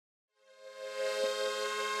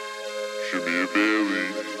Jimmy Bailey,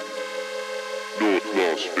 North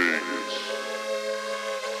Las Vegas.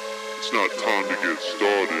 It's not time to get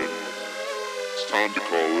started, it's time to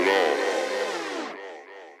call it off.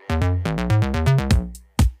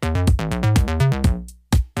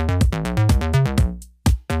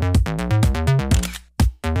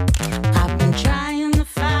 I've been trying to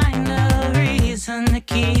find a reason to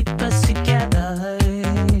keep us together.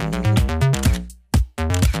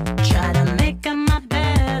 Try to make up my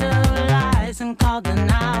bed of lies and call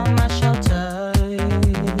denial my shelter.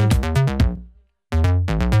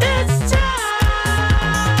 It's time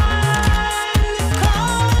to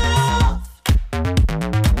call it off.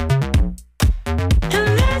 And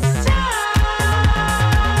this time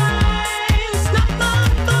it's not my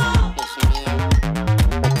fault.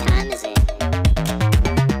 What time is it?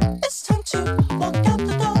 It's time to walk out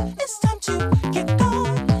the door. It's time to get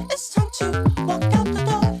going. It's time to walk out the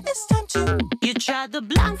door. It's time to. You tried to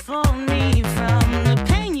blindfold me from the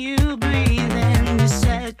pain you breathe in. You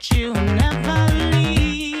said you'll never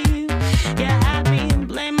leave. You had me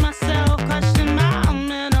blame myself, question my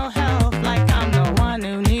mental health like I'm the one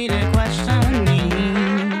who needed questioning.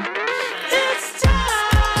 It's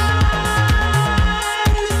time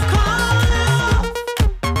to call it off.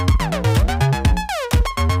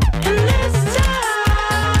 And this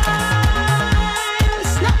time,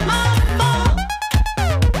 it's not my fault.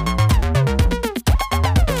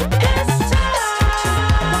 It's time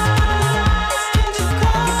to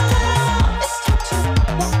call it off. It's time to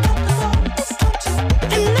walk out the door. It's time to.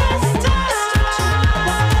 And this time,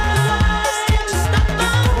 it's not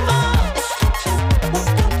my fault. It's time to walk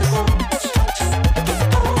out the door. It's time to get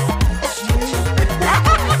going. It's time to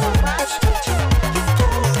walk out the door. It's time to get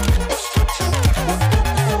going. It's time to walk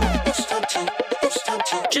out the door. It's time to. It's time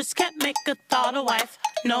to. Just can't make a thought a wife.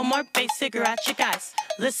 No more basic ratchet guys.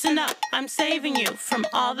 Listen up, I'm saving you from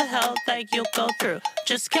all the hell that you'll go through.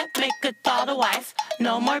 Just can't make a thought a wife.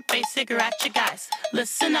 No more basic ratchet guys.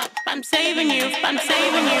 Listen up, I'm saving you. I'm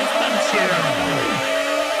saving you from you.